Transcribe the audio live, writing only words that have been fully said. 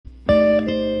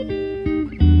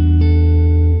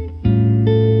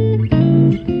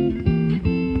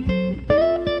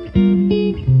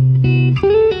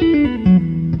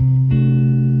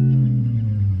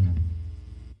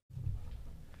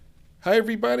Hi,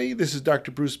 everybody. This is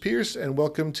Dr. Bruce Pierce, and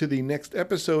welcome to the next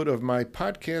episode of my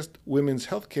podcast, Women's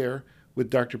Healthcare with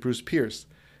Dr. Bruce Pierce.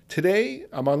 Today,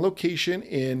 I'm on location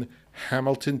in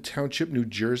Hamilton Township, New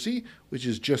Jersey, which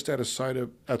is just outside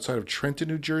of Trenton,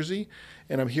 New Jersey,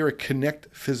 and I'm here at Connect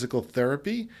Physical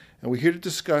Therapy, and we're here to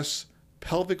discuss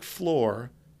pelvic floor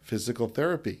physical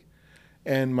therapy.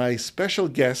 And my special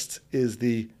guest is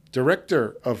the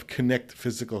director of Connect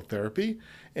Physical Therapy,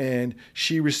 and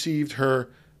she received her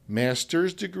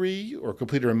master's degree or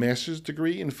completed her master's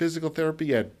degree in physical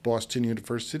therapy at Boston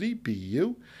University,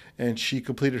 BU, and she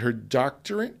completed her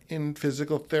doctorate in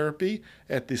physical therapy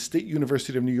at the State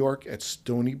University of New York at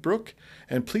Stony Brook.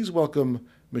 And please welcome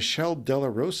Michelle Della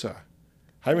Rosa.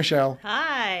 Hi, Michelle.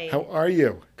 Hi. How are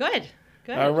you? Good.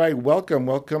 Good. All right.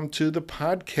 Welcome to the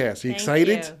podcast. Are you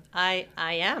excited? You. I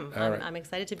am. All right. I'm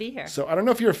excited to be here. So I don't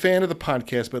know if you're a fan of the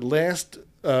podcast, but last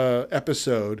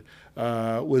episode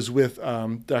was with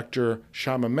Dr.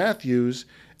 Shama Matthews,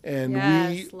 and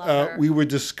yes, we were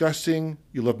discussing.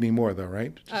 You love me more, though,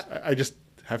 right? I just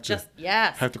have to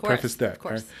preface that. Of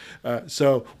course. Right?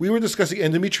 So we were discussing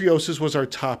endometriosis was our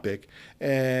topic,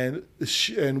 and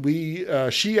she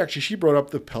brought up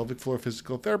the pelvic floor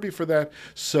physical therapy for that.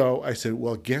 So I said,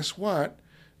 well, guess what?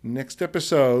 Next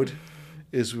episode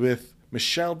is with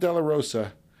Michelle Della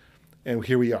Rosa. And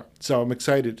here we are. So I'm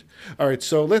excited. All right,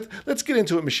 so let's get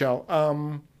into it, Michelle.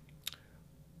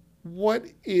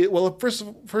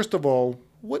 First of all,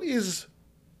 what is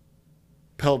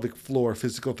pelvic floor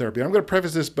physical therapy? I'm going to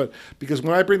preface this, but because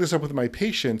when I bring this up with my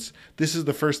patients, this is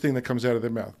the first thing that comes out of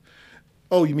their mouth.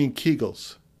 Oh, you mean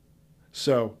Kegels?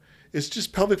 So is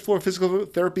just pelvic floor physical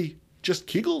therapy just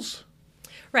Kegels?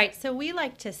 Right. So we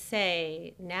like to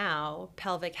say now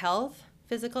pelvic health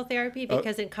physical therapy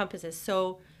because it encompasses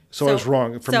So I was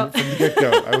wrong from the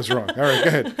get-go. I was wrong. All right, go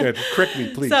ahead. Correct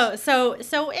me, please.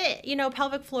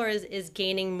 Pelvic floor is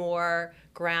gaining more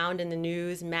ground in the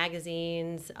news,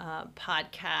 magazines,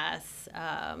 podcasts,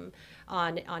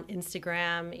 on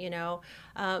Instagram.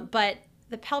 But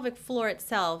the pelvic floor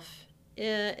itself,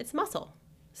 it's muscle.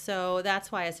 So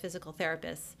that's why, as physical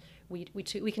therapists, we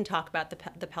can talk about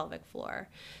the pelvic floor.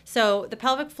 So the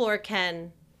pelvic floor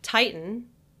can tighten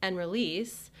and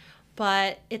release.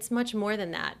 But it's much more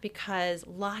than that because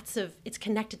it's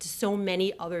connected to so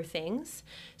many other things.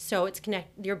 So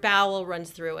your bowel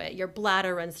runs through it, your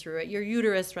bladder runs through it, your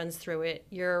uterus runs through it,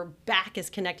 your back is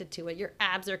connected to it, your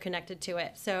abs are connected to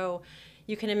it. So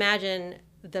you can imagine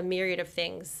the myriad of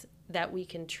things that we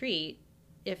can treat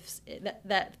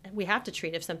that we have to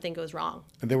treat if something goes wrong.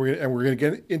 And then we're going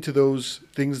to get into those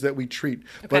things that we treat.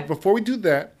 Okay. But before we do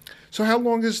that, so how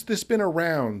long has this been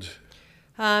around?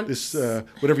 This,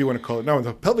 whatever you want to call it. No,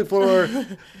 the pelvic floor,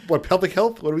 pelvic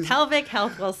health? What do we say? Pelvic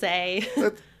health, we'll say.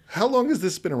 How long has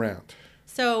this been around?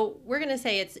 So we're going to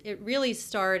say it really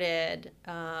started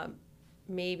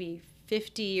maybe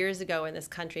 50 years ago in this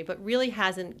country, but really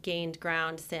hasn't gained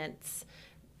ground since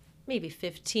maybe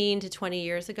 15 to 20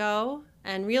 years ago.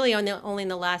 And really only in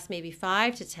the last maybe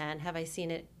 5 to 10 have I seen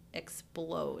it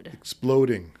explode.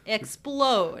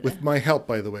 Explode. With my help,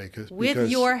 by the way. With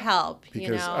your help.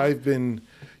 Because I've been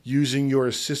using your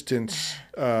assistance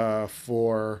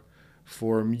for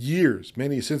years,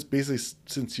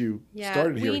 since you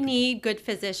started here. We need good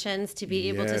physicians to be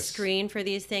able to screen for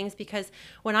these things because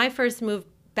when I first moved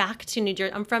back to New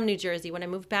Jersey, I'm from New Jersey. When I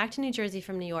moved back to New Jersey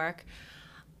from New York,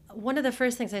 one of the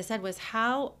first things I said was,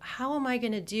 how am I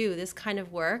going to do this kind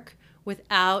of work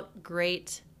without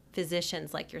great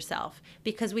physicians like yourself?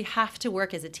 Because we have to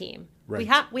work as a team. Right.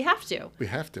 We have to. We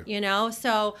have to.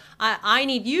 So I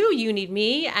need you need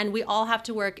me, and we all have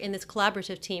to work in this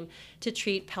collaborative team to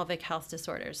treat pelvic health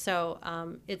disorders. So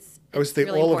it's I would say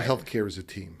really all important. of healthcare is a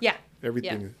team. Yeah.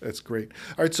 Everything. Yeah. That's great.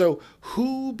 All right. So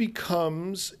who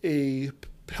becomes a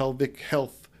pelvic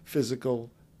health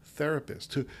physical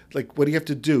therapist? What do you have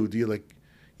to do? Do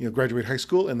you graduate high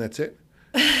school and that's it?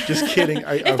 Just kidding.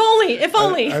 If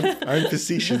only. I'm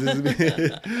facetious.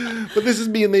 But this is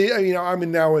me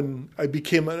I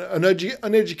became an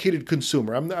uneducated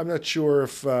consumer. I'm not sure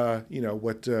if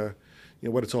what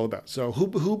it's all about. So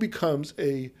who becomes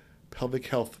a pelvic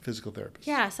health physical therapist?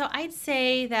 Yeah. So I'd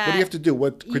say that. What do you have to do?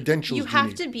 What credentials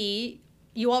do you need?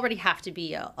 You already have to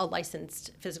be a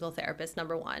licensed physical therapist,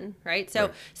 number one, right? So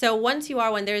right. So once you are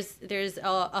one, there's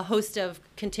a host of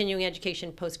continuing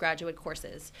education postgraduate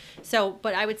courses.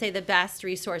 But I would say the best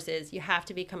resource is you have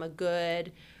to become a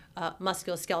good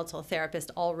musculoskeletal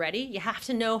therapist already. You have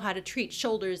to know how to treat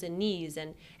shoulders and knees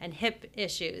and hip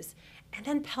issues. And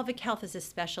then pelvic health is a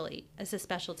specialty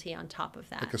on top of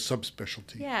that. Like a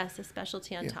subspecialty. Yes, a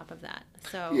specialty on top of that.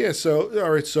 So Yeah, so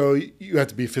all right, so you have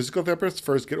to be a physical therapist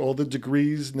first, get all the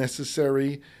degrees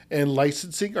necessary, and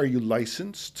licensing. Are you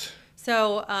licensed?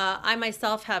 So I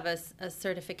myself have a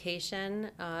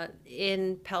certification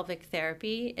in pelvic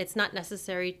therapy. It's not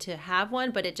necessary to have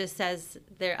one, but it just says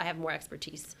there I have more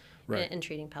expertise in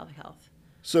treating pelvic health.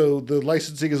 So the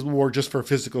licensing is more just for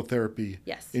physical therapy,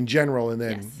 Yes. in general, and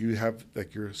then Yes. you have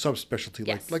like your subspecialty,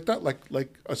 Yes. like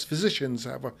us physicians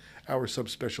have our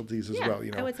subspecialties as Yeah, well.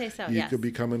 You know, I would say so, You yes. could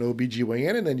become an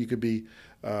OBGYN, and then you could be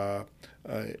a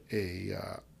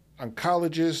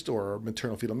oncologist or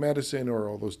maternal fetal medicine or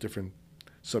all those different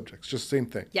subjects. Just the same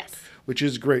thing. Yes. Which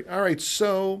is great. All right,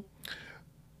 so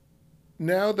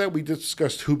now that we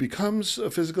discussed who becomes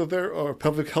a or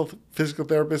pelvic health physical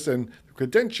therapist and the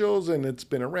credentials, and it's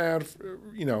been around,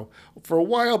 for a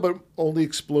while, but only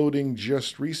exploding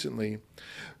just recently.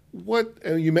 What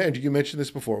you mentioned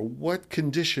this before? What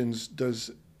conditions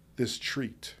does this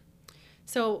treat?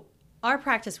 So our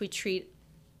practice, we treat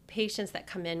patients that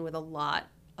come in with a lot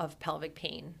of pelvic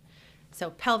pain.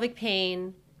 So pelvic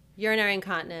pain, urinary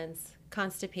incontinence,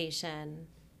 constipation,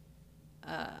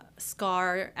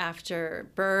 scar after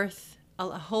birth,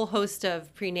 a whole host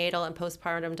of prenatal and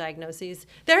postpartum diagnoses.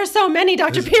 There are so many,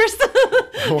 Dr. Pierce.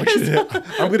 I'm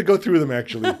going to go through them,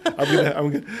 actually.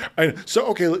 So,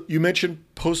 okay, you mentioned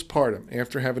postpartum,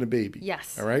 after having a baby.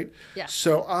 Yes. All right? Yes.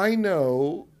 So I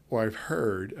know, or I've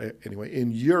heard, anyway,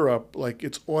 in Europe, like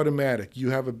it's automatic. You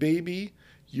have a baby,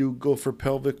 you go for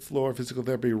pelvic floor physical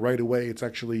therapy right away. It's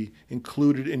actually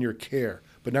included in your care,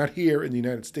 but not here in the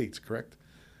United States, correct?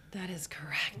 That is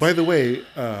correct. By the way,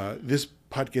 this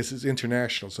podcast is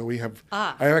international, so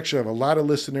I actually have a lot of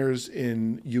listeners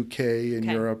in UK and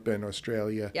Europe and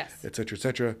Australia, yes, et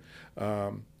cetera,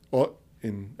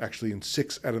 in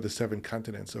 6 out of the 7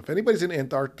 continents. So if anybody's in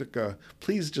Antarctica,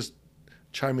 please just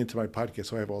chime into my podcast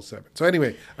so I have all 7. So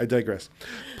anyway, I digress.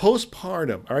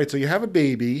 Postpartum. All right, so you have a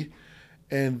baby,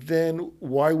 and then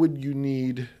why would you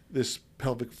need this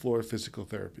pelvic floor physical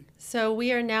therapy? So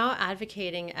we are now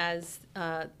advocating as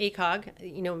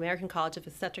ACOG, American College of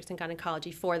Obstetrics and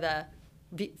Gynecology, for the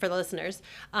listeners,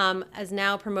 as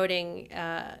now promoting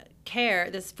care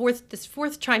this fourth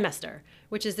trimester,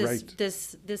 which is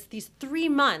these 3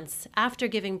 months after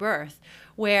giving birth,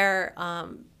 where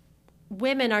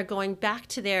women are going back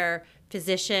to their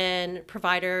physician,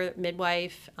 provider,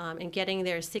 midwife, and getting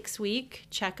their 6-week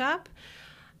checkup.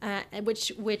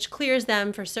 Which clears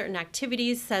them for certain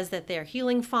activities, says that they're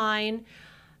healing fine,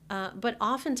 but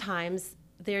oftentimes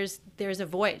there's a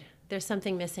void. There's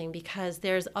something missing because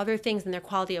there's other things in their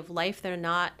quality of life that are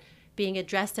not being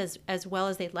addressed as well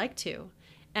as they'd like to.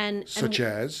 Such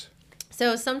as?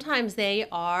 So sometimes they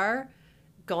are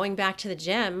going back to the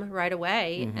gym right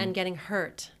away and getting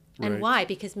hurt. And why?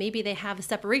 Because maybe they have a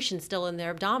separation still in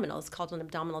their abdominals called an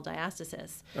abdominal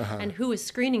diastasis. And who is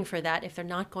screening for that if they're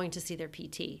not going to see their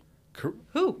PT?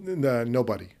 Who?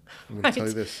 Nobody. I'm going to tell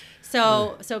you this.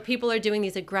 So people are doing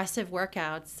these aggressive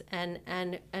workouts,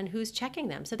 and who's checking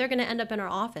them? So they're going to end up in our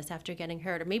office after getting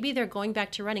hurt. Or maybe they're going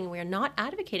back to running. We are not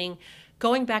advocating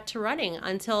going back to running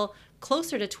until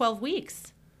closer to 12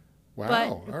 weeks.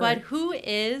 Wow. But who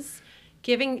is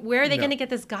giving, where are they going to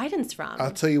get this guidance from? I'll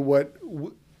tell you what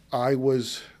I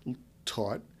was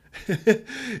taught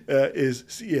is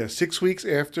 6 weeks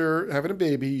after having a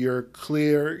baby, you're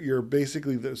clear. You're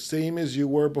basically the same as you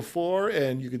were before,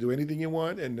 and you can do anything you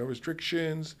want and no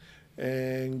restrictions,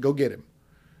 and go get him.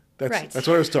 That's what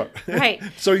I was taught. Right.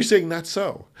 So you're saying not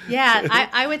so? Yeah,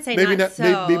 I would say maybe not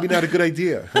so. Maybe not a good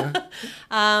idea.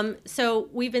 Huh? So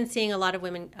we've been seeing a lot of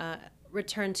women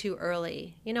return too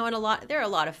early, and there are a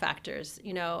lot of factors,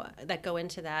 that go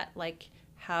into that, like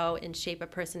how in shape a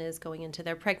person is going into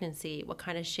their pregnancy, what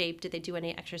kind of shape, did they do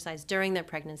any exercise during their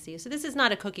pregnancy? So this is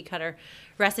not a cookie cutter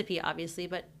recipe, obviously,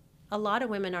 but a lot of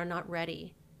women are not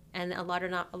ready, and a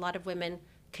lot of women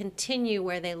continue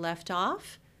where they left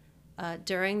off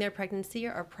during their pregnancy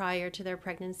or prior to their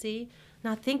pregnancy,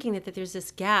 not thinking that there's this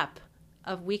gap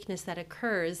of weakness that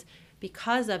occurs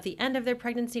because of the end of their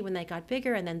pregnancy when they got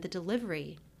bigger and then the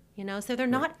delivery, so they're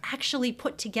not actually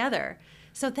put together.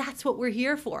 So that's what we're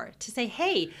here for, to say,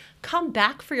 hey, come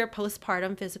back for your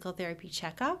postpartum physical therapy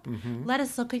checkup. Let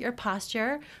us look at your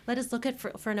posture. Let us look at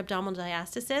for an abdominal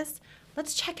diastasis.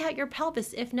 Let's check out your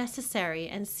pelvis if necessary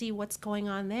and see what's going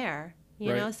on there.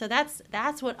 You know, so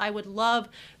that's what I would love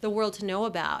the world to know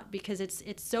about, because it's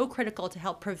so critical to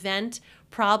help prevent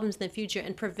problems in the future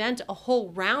and prevent a whole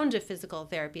round of physical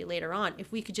therapy later on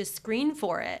if we could just screen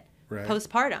for it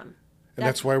postpartum. And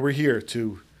that's why we're here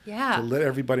to let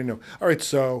everybody know. All right,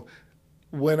 so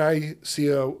when I see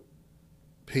a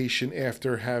patient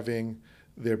after having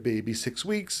their baby 6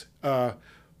 weeks,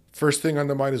 first thing on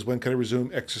the mind is when can I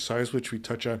resume exercise, which we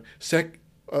touch on.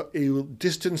 A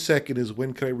distant second is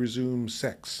when can I resume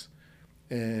sex,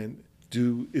 and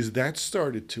is that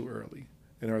started too early,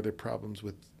 and are there problems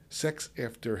with sex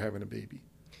after having a baby?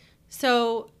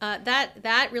 So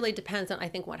that really depends on, I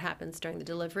think, what happens during the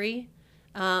delivery.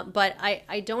 But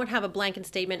I don't have a blanket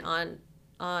statement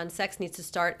on sex needs to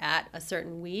start at a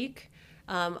certain week.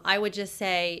 I would just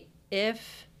say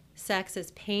if sex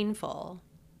is painful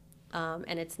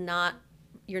and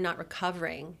you're not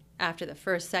recovering after the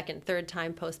first, second, third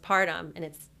time postpartum, and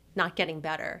it's not getting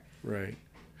better. Right.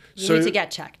 You need to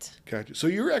get checked. Gotcha. So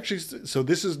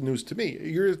this is news to me.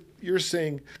 You're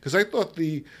saying, because I thought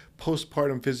the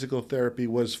postpartum physical therapy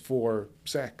was for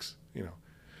sex,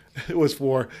 it was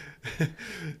for.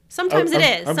 Sometimes it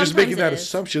is. I'm just making that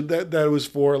assumption that it was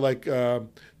for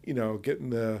getting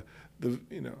the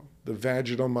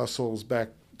vaginal muscles back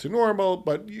to normal.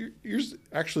 But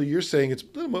you're saying it's a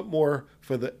little bit more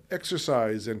for the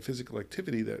exercise and physical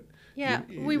activity that. Yeah,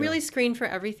 we really screen for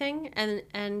everything,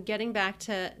 and getting back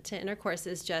to intercourse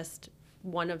is just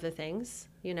one of the things,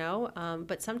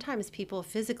 But sometimes people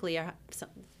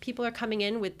are coming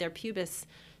in with their pubis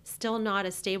still not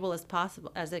as stable as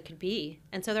possible as it could be,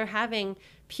 and so they're having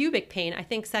pubic pain. I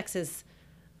think sex is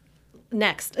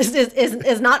next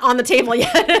is not on the table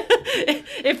yet.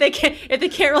 if they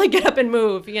can't really get up and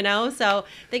move, So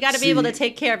they got to be able to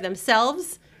take care of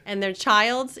themselves and their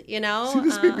child, See,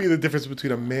 this may be the difference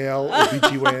between a male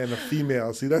OBGYN and a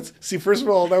female. First of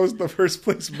all, that was the first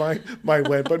place my mind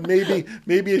went, but maybe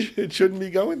it shouldn't be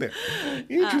going there.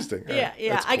 Interesting. Yeah.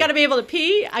 Cool. I got to be able to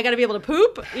pee. I got to be able to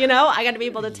poop. I got to be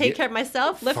able to take care of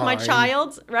myself, lift my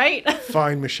child, right?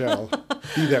 Fine, Michelle.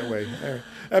 Be that way.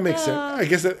 That makes sense. I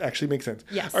guess that actually makes sense.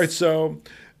 Yes. All right, so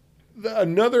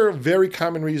another very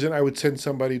common reason I would send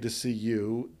somebody to see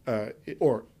you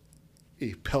or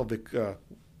a pelvic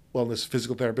wellness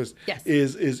physical therapist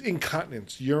is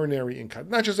incontinence, urinary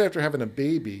incontinence. Not just after having a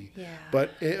baby,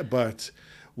 but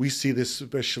we see this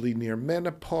especially near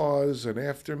menopause and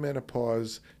after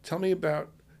menopause. Tell me about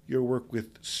your work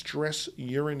with stress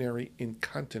urinary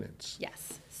incontinence.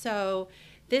 Yes. So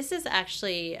this is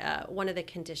actually one of the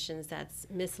conditions that's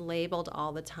mislabeled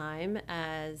all the time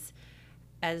as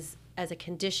a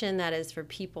condition that is for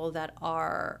people that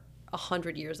are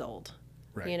 100 years old.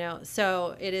 Right.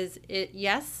 So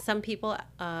yes, some people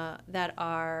that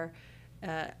are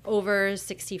over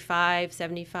 65,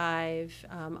 75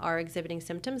 are exhibiting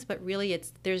symptoms, but really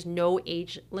there's no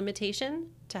age limitation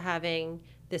to having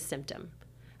this symptom.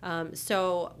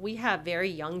 So we have very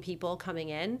young people coming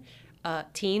in,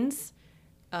 teens,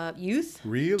 youth,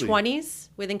 really? 20s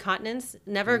with incontinence,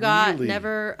 never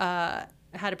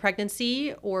had a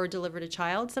pregnancy or delivered a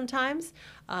child sometimes,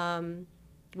 women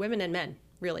and men.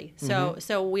 Really.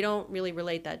 So we don't really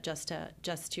relate that just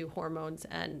to hormones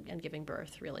and giving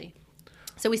birth, really.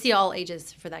 So we see all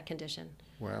ages for that condition.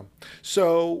 Wow.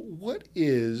 So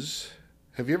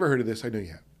have you ever heard of this? I know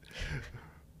you have.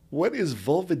 What is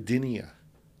vulvodynia?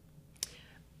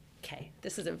 Okay,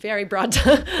 this is a very broad.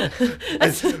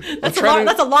 That's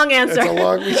a long answer.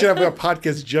 We should have a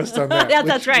podcast just on that. Yeah,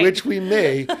 that's right. Which we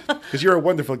may, because you're a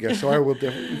wonderful guest. So we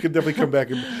could definitely come back.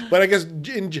 But I guess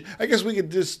we could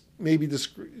just maybe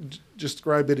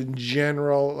describe it in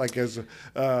general, like as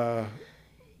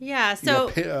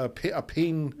so a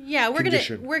pain. Yeah, we're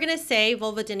condition. gonna say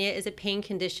vulvodynia is a pain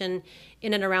condition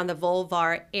in and around the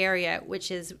vulvar area, which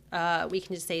is we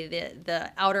can just say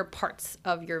the outer parts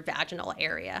of your vaginal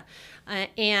area,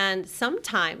 and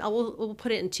sometimes we'll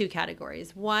put it in two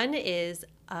categories. One is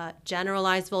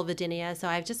generalized vulvodynia, so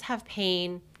I just have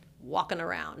pain walking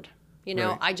around.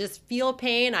 Right. I just feel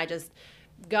pain. I just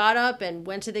got up and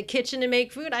went to the kitchen to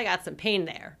make food. I got some pain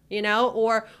there,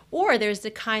 or there's the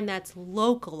kind that's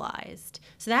localized.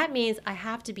 So that means I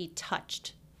have to be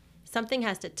touched. Something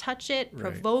has to touch it,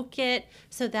 provoke it.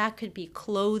 So that could be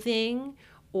clothing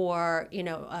or,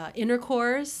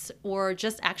 intercourse or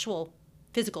just actual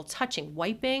physical touching,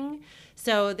 wiping.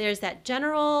 So there's that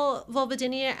general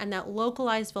vulvodynia and that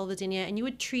localized vulvodynia, and you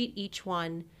would treat each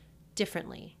one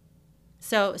differently.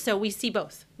 So we see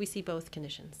both. We see both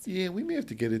conditions. Yeah, we may have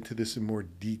to get into this in more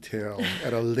detail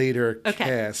at a later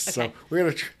cast. Okay. So we're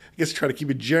going to, try to keep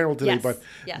it general today.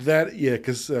 Yes. But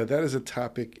because that is a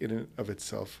topic in and of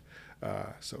itself.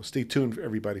 So stay tuned,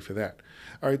 everybody, for that.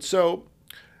 All right. So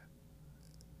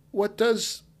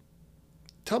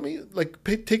tell me,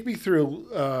 take me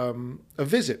through a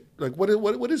visit. Like,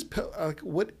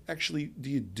 what actually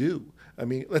do you do? I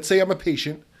mean, let's say I'm a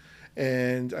patient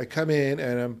and I come in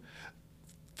and I'm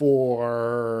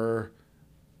for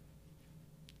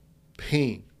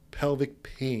pain, pelvic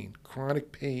pain,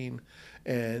 chronic pain.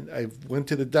 And I went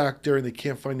to the doctor and they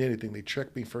can't find anything. They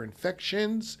checked me for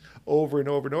infections over and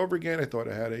over and over again. I thought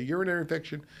I had a urinary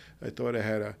infection. I thought I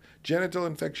had a genital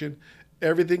infection.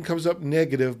 Everything comes up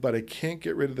negative, but I can't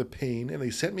get rid of the pain. And they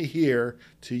sent me here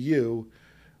to you.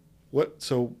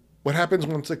 So what happens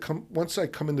once I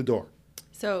come in the door?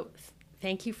 So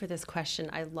thank you for this question.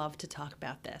 I love to talk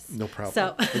about this. No problem.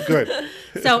 So Good.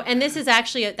 And this is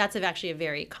actually a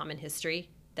very common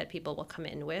history that people will come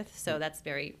in with. So that's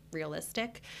very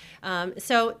realistic.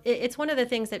 So it's one of the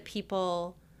things that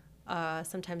people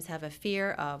sometimes have a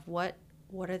fear of. What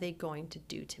are they going to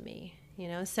do to me?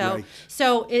 Right.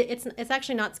 So it's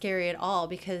actually not scary at all,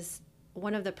 because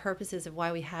one of the purposes of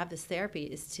why we have this therapy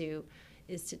is to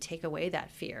take away that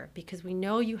fear, because we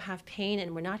know you have pain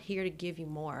and we're not here to give you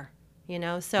more.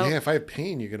 So yeah, if I have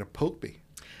pain, you're going to poke me.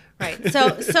 Right. So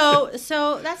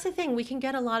that's the thing. We can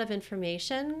get a lot of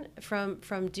information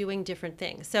from doing different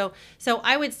things. So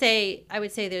I would say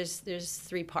there's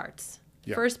 3 parts.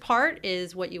 Yeah. First part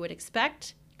is what you would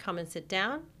expect. Come and sit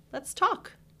down. Let's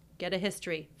talk. Get a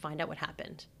history. Find out what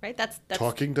happened. Right. That's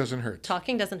Talking doesn't hurt.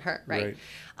 Talking doesn't hurt. Right.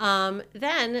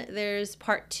 Then there's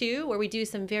part 2, where we do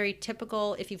some very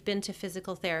typical. If you've been to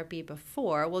physical therapy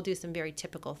before, we'll do some very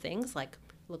typical things like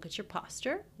look at your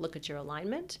posture, look at your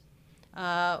alignment.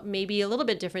 Maybe a little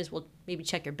bit different is we'll maybe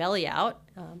check your belly out,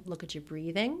 look at your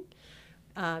breathing,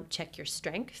 check your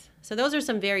strength. So those are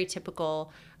some very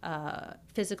typical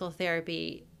physical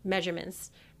therapy measurements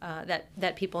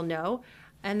that people know.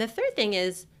 And the third thing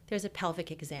is there's a pelvic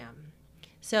exam.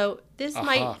 So this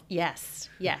yes.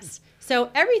 So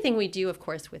everything we do, of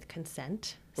course, with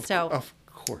consent. Of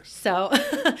course.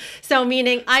 So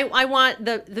meaning I want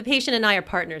the patient and I are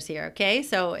partners here. Okay.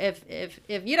 So if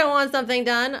you don't want something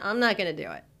done, I'm not going to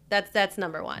do it. That's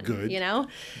number one. Good.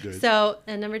 Good. So,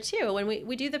 and number 2, when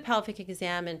we do the pelvic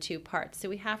exam in 2 parts, so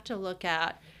we have to look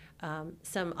at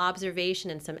some observation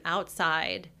and some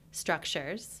outside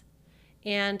structures.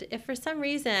 And if for some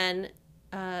reason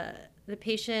the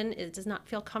patient does not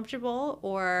feel comfortable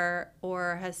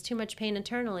or has too much pain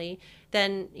internally,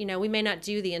 then we may not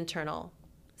do the internal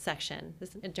section,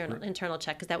 this internal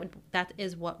check, because that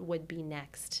is what would be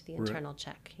next, the internal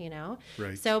check.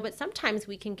 Right. So, but sometimes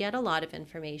we can get a lot of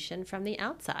information from the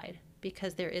outside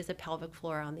because there is a pelvic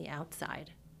floor on the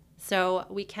outside. So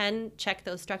we can check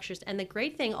those structures. And the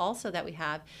great thing also that we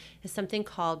have is something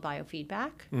called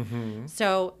biofeedback. Mm-hmm.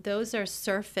 So those are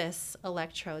surface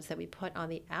electrodes that we put on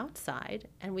the outside,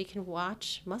 and we can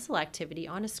watch muscle activity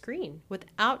on a screen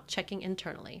without checking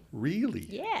internally. Really?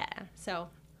 Yeah. So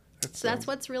that's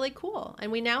what's really cool.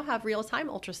 And we now have real-time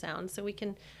ultrasound, so we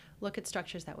can look at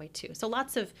structures that way too. So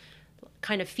lots of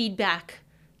kind of feedback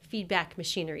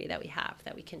machinery that we have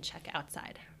that we can check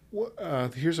outside.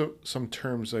 Well, here's some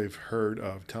terms I've heard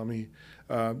of. Tell me,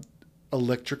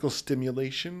 electrical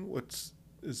stimulation.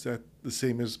 Is that the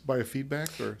same as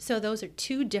biofeedback, or? So those are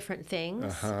 2 different things.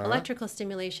 Uh-huh. Electrical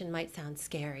stimulation might sound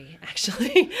scary,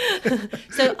 actually.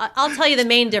 So I'll tell you the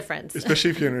main difference.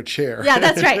 Especially if you're in a chair. Yeah,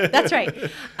 that's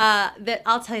right.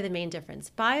 I'll tell you the main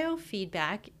difference.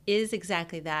 Biofeedback is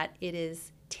exactly that. It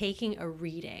is taking a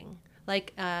reading.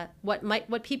 Like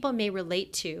what people may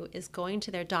relate to is going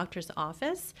to their doctor's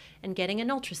office and getting an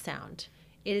ultrasound.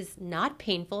 It is not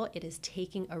painful. It is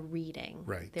taking a reading.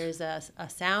 Right. There's a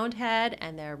sound head,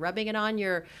 and they're rubbing it on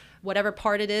your whatever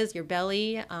part it is, your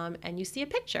belly, and you see a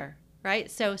picture,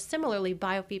 right? So similarly,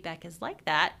 biofeedback is like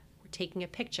that. We're taking a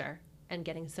picture and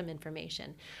getting some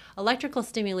information. Electrical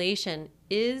stimulation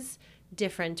is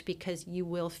different because you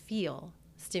will feel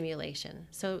stimulation.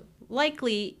 So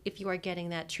likely, if you are getting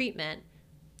that treatment,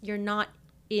 you're not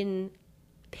in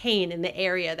pain in the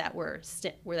area that we're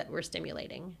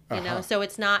stimulating. So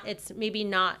it's maybe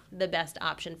not the best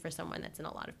option for someone that's in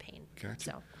a lot of pain. Gotcha.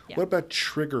 So, yeah. What about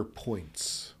trigger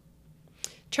points?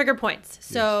 Trigger points. Yes.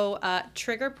 So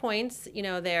trigger points,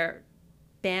 they're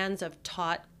bands of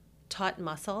taut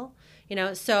muscle.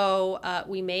 So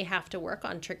we may have to work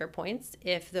on trigger points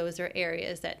if those are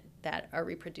areas that are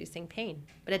reproducing pain.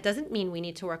 But it doesn't mean we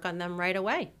need to work on them right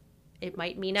away. It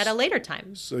might mean at a later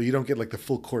time. So you don't get like the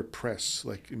full court press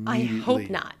immediately. I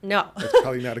hope not. No. That's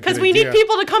probably not a good idea. Because we need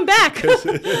people to come back.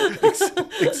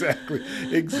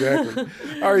 Exactly.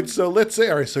 All right. So let's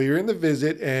say, so you're in the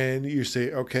visit and you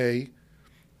say, okay,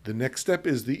 the next step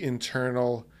is the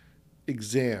internal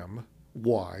exam.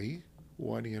 Why?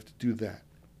 Why do you have to do that?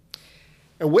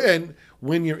 And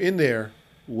when you're in there,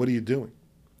 what are you doing?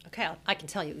 Okay, I can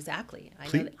tell you exactly.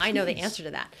 Please. I know the answer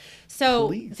to that.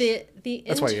 So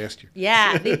that's why I asked you.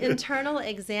 Yeah, the internal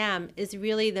exam is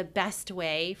really the best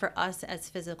way for us as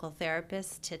physical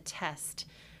therapists to test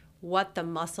what the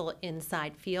muscle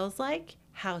inside feels like,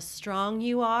 how strong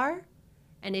you are,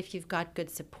 and if you've got good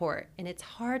support. And it's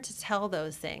hard to tell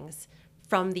those things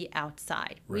from the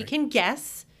outside. Right. We can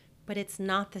guess, but it's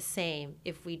not the same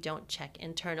if we don't check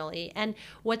internally. And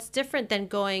what's different than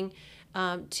going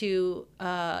to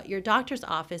your doctor's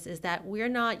office is that we're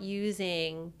not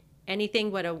using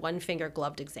anything but a one-finger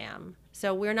gloved exam.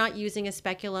 So we're not using a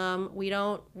speculum.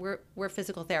 We're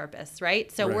physical therapists,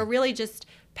 right? So Right. we're really just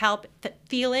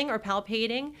feeling or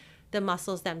palpating the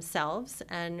muscles themselves,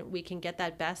 and we can get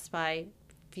that best by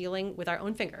feeling with our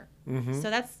own finger. So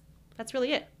that's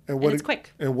really it. And it's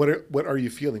quick. And what are you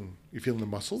feeling? You feeling the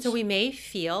muscles? So we may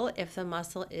feel if the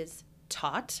muscle is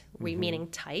taut, meaning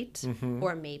tight,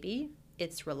 or maybe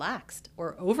it's relaxed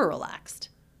or over relaxed,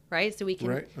 right? So we can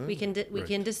Right. we can Right.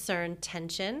 can discern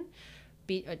tension,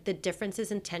 the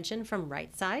differences in tension from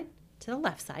right side to the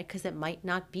left side, because it might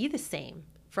not be the same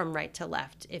from right to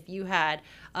left. If you had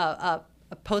a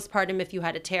postpartum, if you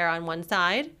had a tear on one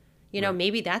side, you know, Right.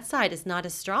 maybe that side is not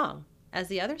as strong as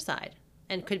the other side,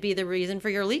 and could be the reason for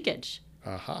your leakage.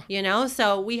 Aha. You know,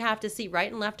 so we have to see right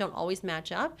and left don't always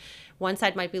match up. One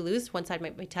side might be loose, one side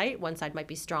might be tight, one side might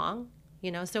be strong,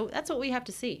 you know, so that's what we have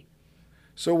to see.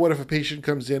 So what if a patient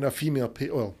comes in, a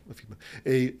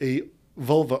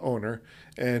vulva owner,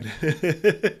 and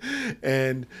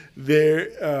and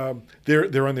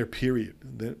they're on their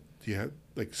period? Do you have,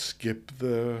 like, skip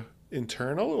the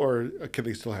internal, or can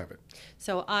they still have it?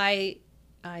 So I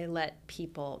let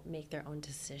people make their own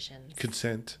decisions.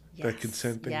 Consent, Yes, that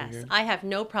consent thing yes. again? I have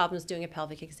no problems doing a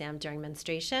pelvic exam during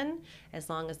menstruation as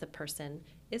long as the person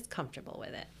is comfortable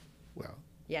with it. Well,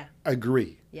 Yeah.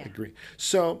 agree. Yeah. Agree.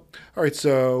 So, all right,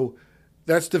 so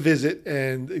that's the visit.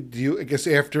 And I guess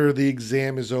after the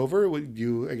exam is over,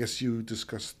 I guess you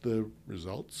discuss the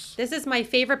results? This is my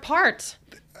favorite part.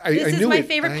 I This is knew my it.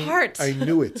 favorite part. I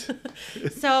knew it.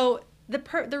 So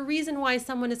the reason why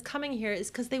someone is coming here is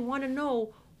because they want to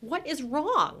know what is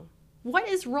wrong. What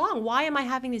is wrong? Why am I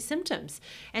having these symptoms?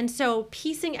 And so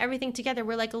piecing everything together,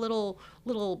 we're like a little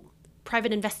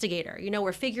private investigator. You know,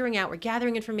 we're figuring out, we're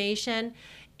gathering information,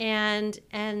 and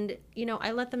you know,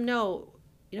 I let them know,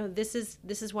 you know, this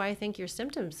is why I think your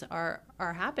symptoms are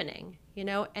happening. You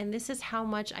know, and this is how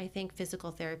much I think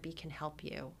physical therapy can help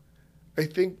you. I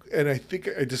think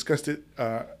I discussed it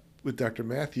with Dr.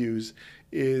 Matthews,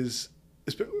 is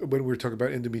when we were talking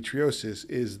about endometriosis,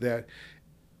 is that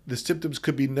the symptoms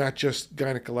could be not just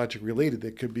gynecologic related.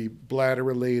 They could be bladder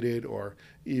related, or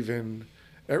even,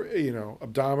 you know,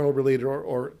 abdominal related,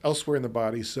 or elsewhere in the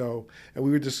body. So, and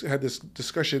we had this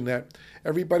discussion that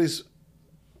everybody's,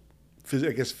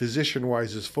 I guess,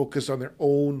 physician-wise, is focused on their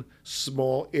own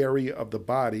small area of the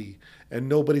body, and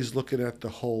nobody's looking at the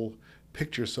whole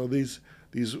picture. So these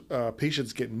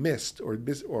patients get missed or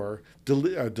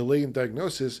delay in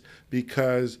diagnosis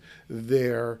because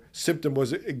their symptom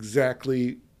was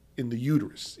exactly in the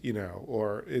uterus, you know,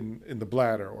 or in the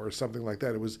bladder, or something like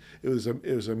that. It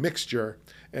was a mixture,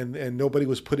 and nobody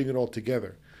was putting it all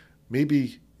together.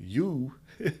 Maybe you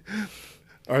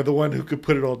are the one who could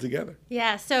put it all together.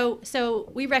 Yeah.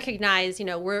 So we recognize, you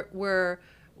know,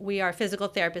 we are physical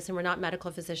therapists and we're not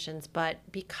medical physicians, but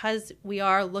because we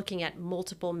are looking at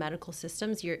multiple medical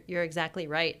systems, you're exactly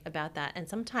right about that. And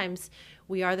sometimes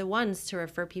we are the ones to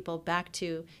refer people back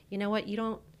to, you know what, you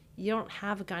don't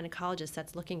have a gynecologist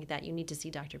that's looking at that. You need to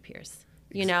see Dr. Pierce.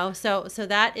 You know, so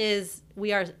that is,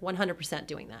 we are 100%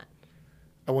 doing that.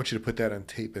 I want you to put that on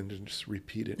tape and just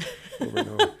repeat it over and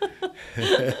over.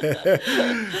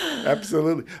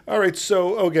 Absolutely. All right.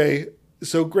 So, okay.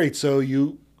 So great. So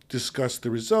you discussed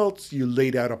the results. You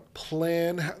laid out a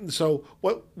plan. So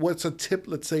what's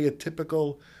let's say a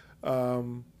typical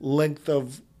length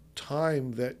of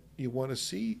time that you want to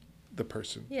see the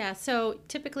person? Yeah. So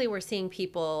typically we're seeing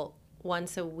people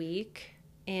once a week,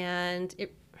 and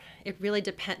it really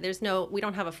depends. We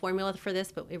don't have a formula for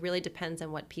this, but it really depends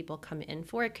on what people come in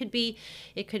for. It could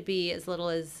be as little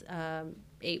as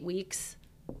 8 weeks,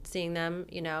 seeing them,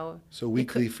 you know. So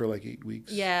weekly for like 8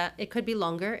 weeks? Yeah, it could be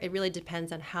longer. It really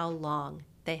depends on how long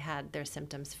they had their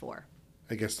symptoms for.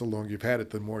 I guess the longer you've had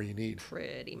it, the more you need.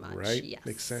 Pretty much, right? Yes.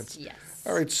 Makes sense. Yes.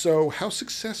 All right, so how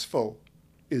successful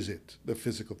is it, the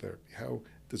physical therapy? How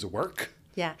does it work?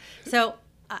 Yeah. So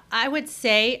I would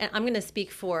say, and I'm going to speak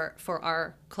for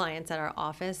our clients at our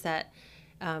office, that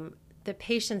the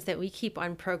patients that we keep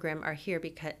on program are here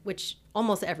which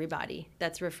almost everybody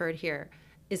that's referred here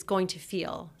is going to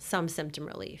feel some symptom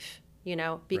relief, you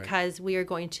know, because we are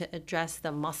going to address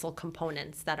the muscle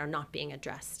components that are not being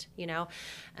addressed, you know.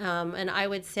 And I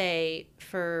would say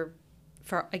for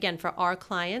our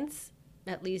clients,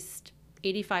 at least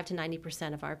 85 to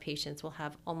 90% of our patients will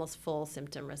have almost full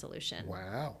symptom resolution.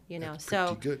 Wow. You know, That's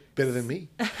so pretty good. Better than me.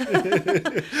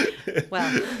 well,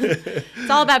 it's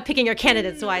all about picking your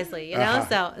candidates wisely, you know.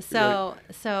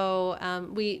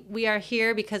 We are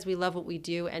here because we love what we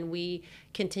do, and we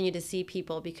continue to see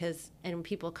people and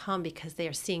people come because they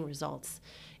are seeing results.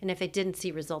 And if they didn't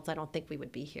see results, I don't think we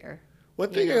would be here.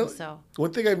 One thing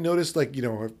I've noticed, like, you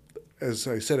know, as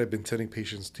I said, I've been sending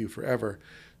patients to you forever,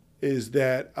 is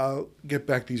that I'll get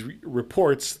back these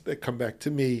reports that come back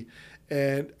to me,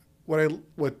 and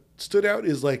what stood out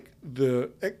is like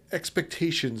the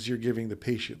expectations you're giving the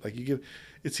patient. Like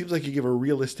it seems like you give a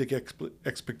realistic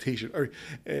expectation, or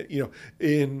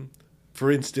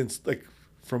for instance, like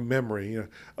from memory,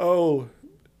 oh,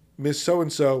 Miss So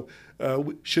and So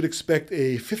should expect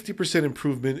a 50%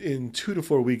 improvement in 2 to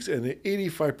 4 weeks and an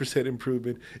 85%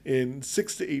 improvement in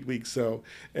 6 to 8 weeks.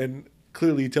 And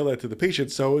clearly you tell that to the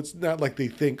patient, so it's not like they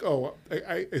think, oh,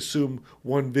 I assume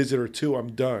one visit or two,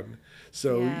 I'm done.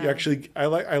 So you actually, I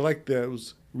like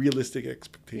those realistic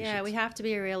expectations. Yeah, we have to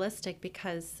be realistic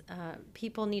because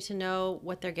people need to know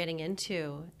what they're getting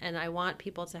into, and I want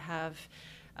people to have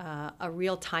a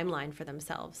real timeline for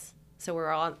themselves, so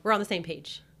we're on the same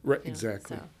page. Right,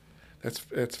 exactly.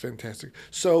 That's fantastic.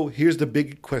 So here's the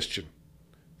big question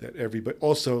that everybody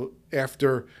also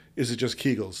after, is it just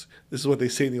Kegels? This is what they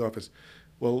say in the office.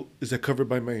 Well, is that covered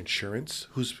by my insurance?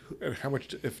 How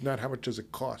much? If not, how much does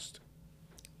it cost?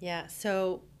 Yeah,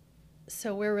 so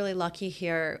we're really lucky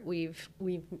here. We've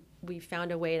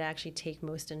found a way to actually take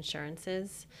most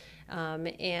insurances,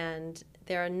 and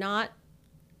there are not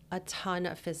a ton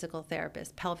of physical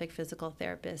therapists, pelvic physical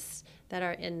therapists that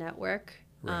are in network.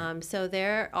 Right. So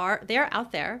they're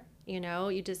out there. You know,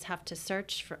 you just have to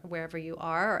search for wherever you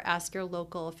are or ask your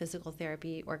local physical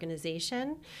therapy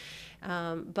organization.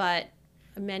 But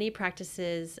many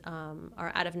practices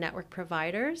are out of network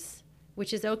providers,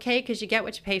 which is okay because you get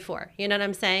what you pay for. You know what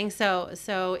I'm saying?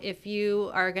 So if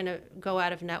you are going to go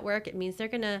out of network, it means they're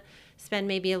going to spend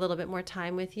maybe a little bit more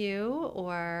time with you,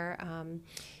 or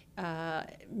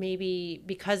maybe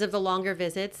because of the longer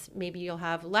visits, maybe you'll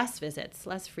have less visits,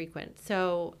 less frequent.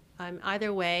 So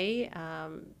either way,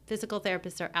 physical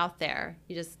therapists are out there.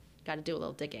 You just got to do a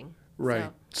little digging.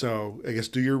 Right. So I guess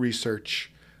do your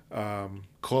research,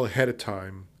 call ahead of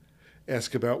time,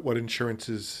 ask about what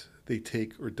insurances they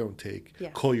take or don't take.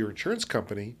 Yeah. Call your insurance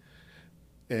company,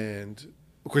 and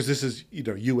of course this is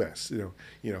U.S.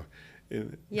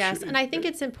 Yes, and I think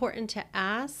it's important to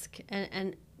ask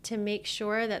and to make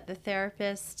sure that the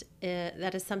therapist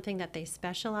that is something that they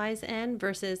specialize in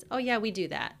versus, oh yeah, we do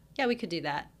that. Yeah, we could do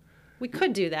that. We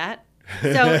could do that.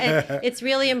 So it's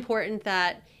really important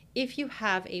that if you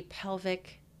have a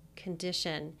pelvic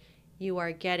condition, you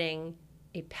are getting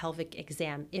a pelvic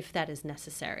exam if that is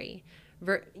necessary.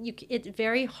 It's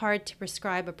very hard to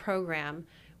prescribe a program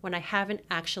when I haven't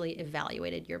actually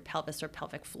evaluated your pelvis or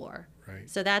pelvic floor. Right.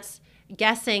 So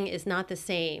guessing is not the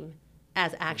same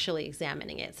as actually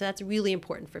examining it. So that's really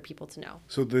important for people to know.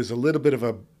 So there's a little bit of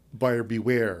a buyer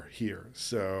beware here.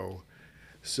 So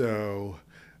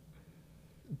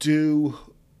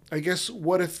I guess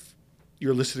what if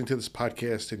you're listening to this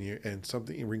podcast and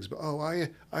something rings, oh, I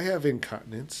have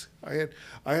incontinence.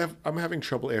 I'm having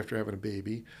trouble after having a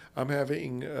baby. I'm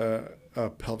having a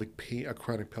pelvic pain, a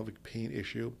chronic pelvic pain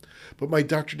issue, but my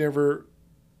doctor never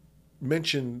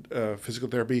mentioned physical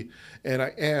therapy, and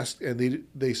I asked, and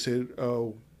they said,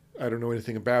 oh, I don't know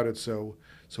anything about it. So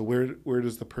where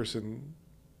does the person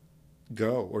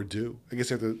go or do? I guess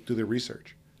they have to do their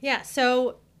research. Yeah.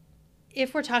 So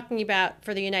if we're talking about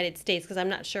for the United States, because I'm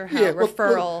not sure how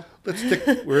referral. Let's stick.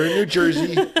 We're in New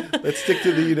Jersey. Let's stick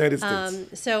to the United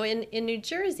States. So in New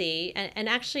Jersey, and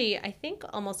actually I think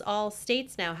almost all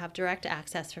states now have direct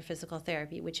access for physical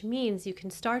therapy, which means you can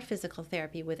start physical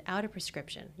therapy without a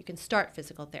prescription. You can start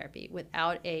physical therapy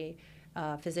without a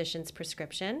physician's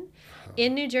prescription.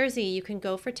 In New Jersey, you can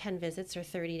go for 10 visits or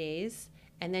 30 days,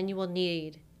 and then you will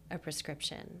need a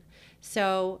prescription.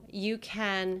 So you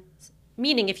can...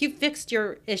 Meaning, if you fixed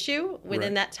your issue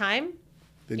within that time,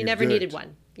 then you never needed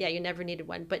one. Yeah, you never needed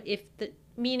one. But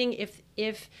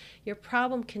if your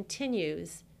problem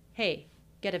continues, hey,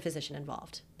 get a physician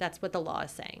involved. That's what the law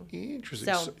is saying.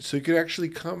 Interesting. So you could actually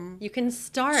come. You can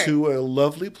start to a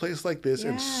lovely place like this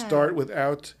and start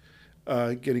without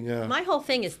getting a. My whole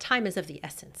thing is time is of the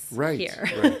essence. Right. Here.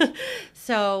 Right.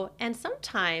 So, and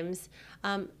sometimes.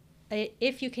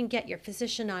 If you can get your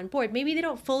physician on board, maybe they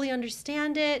don't fully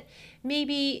understand it.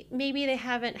 Maybe they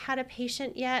haven't had a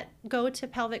patient yet go to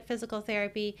pelvic physical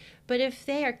therapy. But if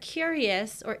they are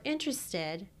curious or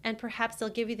interested, and perhaps they'll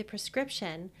give you the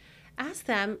prescription, ask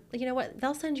them, you know what,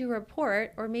 they'll send you a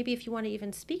report, or maybe if you want to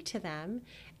even speak to them,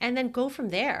 and then go from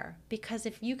there. Because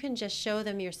if you can just show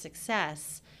them your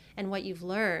success and what you've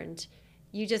learned,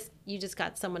 you just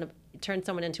got turned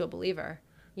someone into a believer,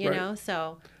 you Right. know?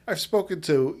 So I've spoken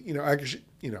to, actually,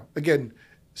 again,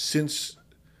 since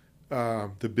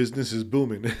the business is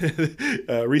booming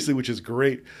recently, which is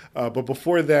great. But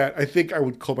before that, I think I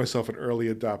would call myself an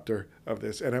early adopter of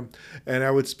this. And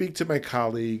I would speak to my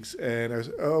colleagues, and I was,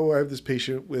 I have this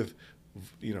patient with,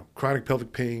 chronic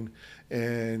pelvic pain,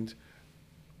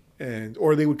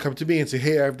 or they would come to me and say,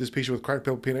 hey, I have this patient with chronic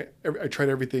pelvic pain. I tried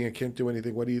everything. I can't do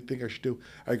anything. What do you think I should do?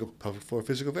 I go, pelvic floor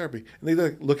physical therapy. And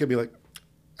they look at me like,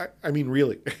 I mean,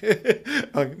 really?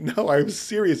 I'm like, no, I'm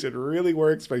serious. It really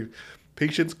works. My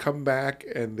patients come back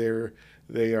and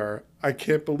they are, I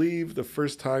can't believe the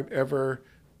first time ever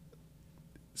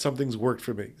something's worked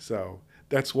for me. So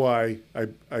that's why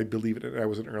I believe it. And I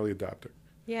was an early adopter.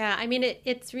 yeah, I mean,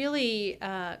 it's really,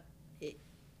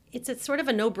 it's sort of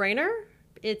a no-brainer.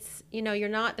 It's,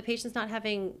 the patient's not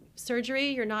having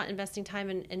surgery, you're not investing time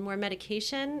in more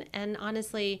medication. And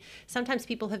honestly, sometimes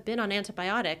people have been on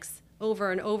antibiotics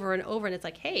over and over and over, and it's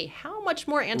like, hey, how much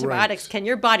more antibiotics can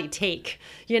your body take?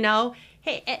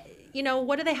 Hey,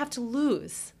 what do they have to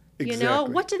lose?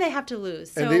 Exactly. What do they have to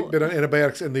lose? And they've been on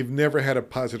antibiotics, and they've never had a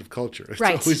positive culture. It's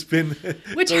right. always been...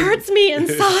 Which hurts me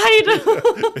inside.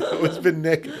 It's always been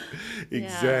negative.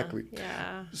 Exactly.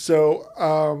 Yeah. So,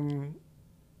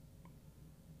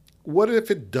 what if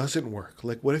it doesn't work?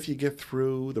 Like, what if you get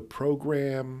through the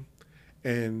program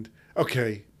and...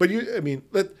 Okay, but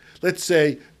let's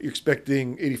say you're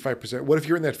expecting 85%. What if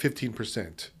you're in that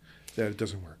 15% that it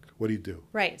doesn't work? What do you do?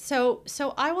 Right. So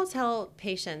I will tell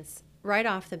patients right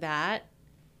off the bat,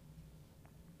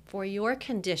 for your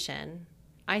condition,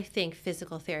 I think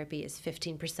physical therapy is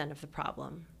 15% of the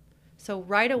problem. So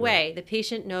right away, the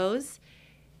patient knows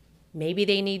maybe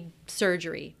they need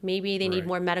surgery, maybe they need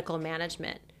more medical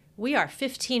management. We are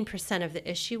 15% of the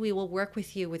issue. We will work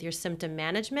with you with your symptom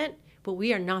management, but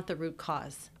we are not the root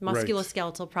cause.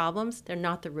 Musculoskeletal problems, they're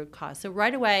not the root cause. So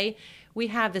right away, we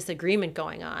have this agreement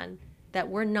going on that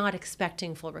we're not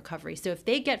expecting full recovery. So if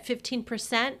they get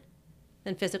 15%,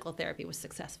 then physical therapy was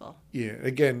successful. Yeah,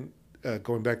 again,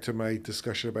 going back to my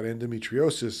discussion about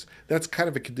endometriosis, that's kind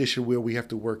of a condition where we have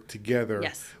to work together.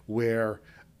 Yes. Where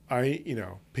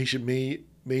patient may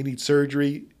need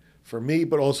surgery for me,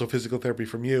 but also physical therapy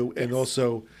from you, and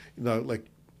also, like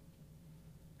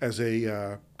as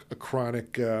a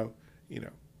chronic,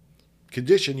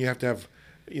 condition, you have to have,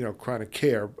 chronic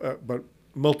care, but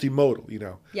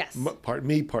multimodal, Yes. Part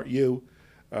me, part you,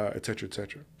 et cetera, et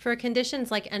cetera. For conditions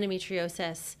like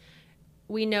endometriosis,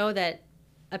 we know that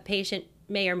a patient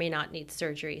may or may not need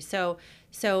surgery. So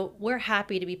we're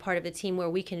happy to be part of the team where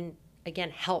we can,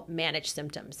 again, help manage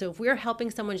symptoms. So if we're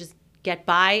helping someone just get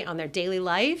by on their daily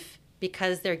life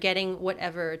because they're getting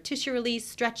whatever tissue release,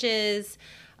 stretches,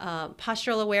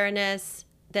 postural awareness,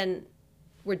 then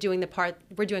we're doing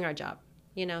our job,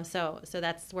 so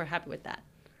we're happy with that.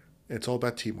 It's all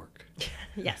about teamwork.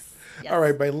 Yes. All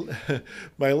right.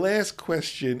 My last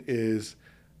question is,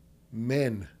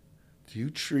 men. Do you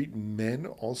treat men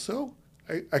also?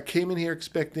 I came in here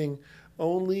expecting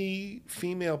only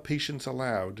female patients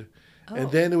allowed. Oh.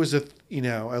 And then there was I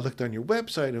looked on your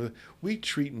website and we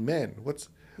treat men. What's...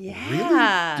 Yeah. Really?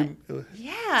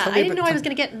 I didn't know I was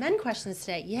going to get men questions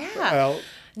today. Yeah. Well,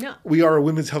 no. We are a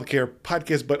women's healthcare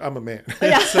podcast, but I'm a man.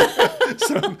 Yeah.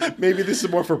 so maybe this is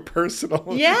more for personal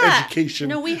education.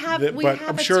 No, we have a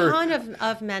ton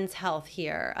of men's health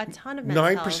here. A ton of men's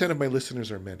 9% of my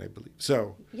listeners are men, I believe.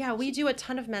 So yeah, we do a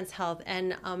ton of men's health,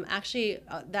 and actually,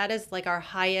 that is like our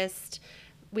highest.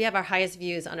 We have our highest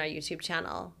views on our YouTube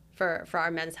channel for our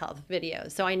men's health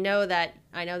videos. So I know that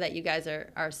you guys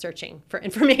are searching for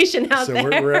information out there.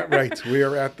 So we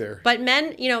are out there. But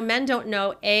men don't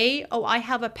know, I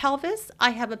have a pelvis, I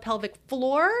have a pelvic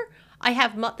floor, I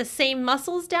have the same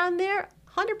muscles down there.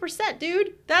 100%,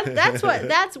 dude. That's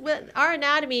what our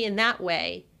anatomy in that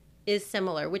way is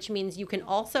similar, which means you can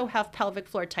also have pelvic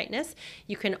floor tightness.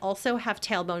 You can also have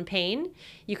tailbone pain.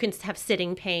 You can have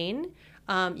sitting pain.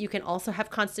 You can also have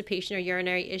constipation or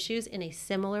urinary issues in a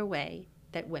similar way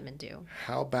that women do.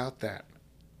 How about that?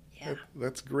 Yeah.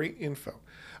 That's great info.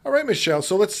 All right, Michelle.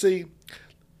 So let's see.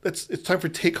 It's time for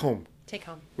take home. Take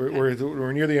home. We're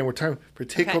near the end. We're time for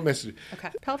take home message.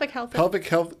 Okay. Pelvic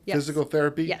health. Yes. Physical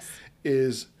therapy. Yes.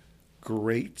 Is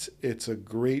great. It's a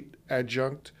great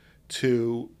adjunct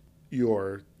to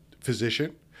your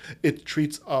physician. It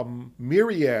treats a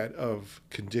myriad of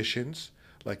conditions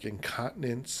like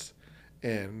incontinence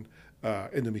and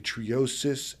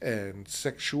endometriosis and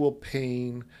sexual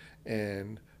pain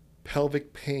and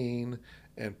pelvic pain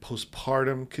and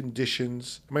postpartum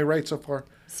conditions. Am I right so far?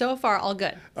 So far, all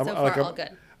good. All good.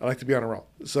 I like to be on a roll.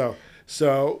 So,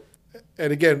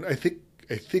 and again, I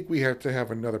think we have to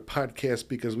have another podcast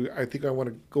because I think I want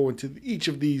to go into each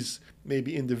of these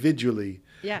maybe individually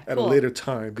at a later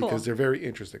time because they're very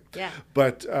interesting. Yeah.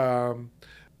 But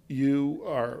you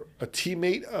are a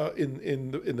teammate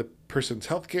in the person's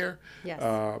healthcare. Yes.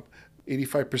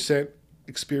 85%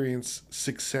 experience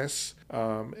success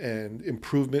and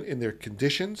improvement in their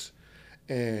conditions,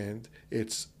 and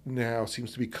it's now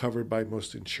seems to be covered by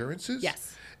most insurances.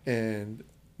 Yes. And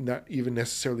not even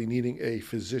necessarily needing a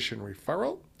physician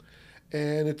referral,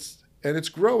 and it's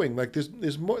growing. Like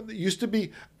there's more. It used to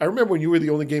be. I remember when you were the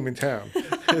only game in town.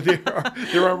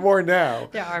 there are more now.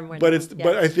 There are more. But now.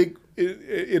 but I think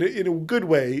in a good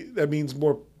way that means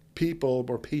more people,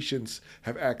 more patients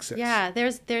have access. Yeah,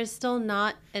 there's still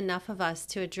not enough of us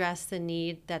to address the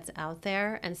need that's out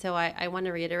there, and so I want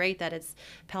to reiterate that it's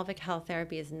pelvic health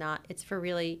therapy is not. It's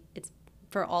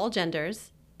for all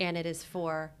genders, and it is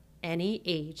for any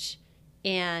age.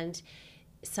 And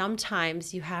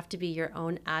sometimes you have to be your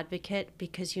own advocate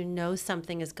because you know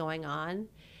something is going on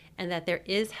and that there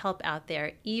is help out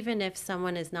there. Even if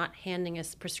someone is not handing a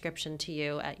prescription to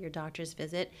you at your doctor's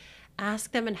visit,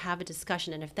 ask them and have a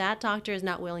discussion. And if that doctor is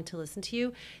not willing to listen to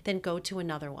you, then go to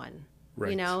another one.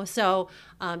 Right. You know, so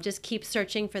just keep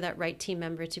searching for that right team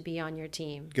member to be on your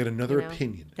team. Get another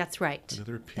opinion. That's right.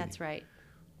 Another opinion. That's right.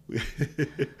 We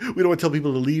don't want to tell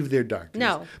people to leave their doctors.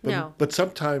 No. But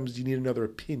sometimes you need another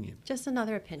opinion. Just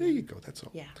another opinion. There you go. That's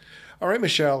all. Yeah. All right,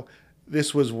 Michelle.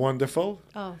 This was wonderful.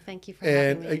 Oh, thank you for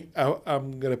having me. And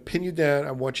I'm going to pin you down.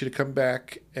 I want you to come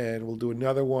back, and we'll do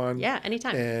another one. Yeah,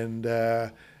 anytime. And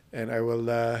I will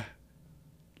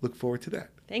look forward to that.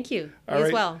 Thank you. All You right.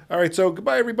 as well. All right. So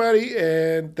goodbye, everybody,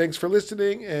 and thanks for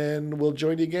listening. And we'll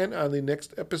join you again on the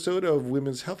next episode of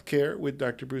Women's Healthcare with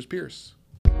Dr. Bruce Pierce.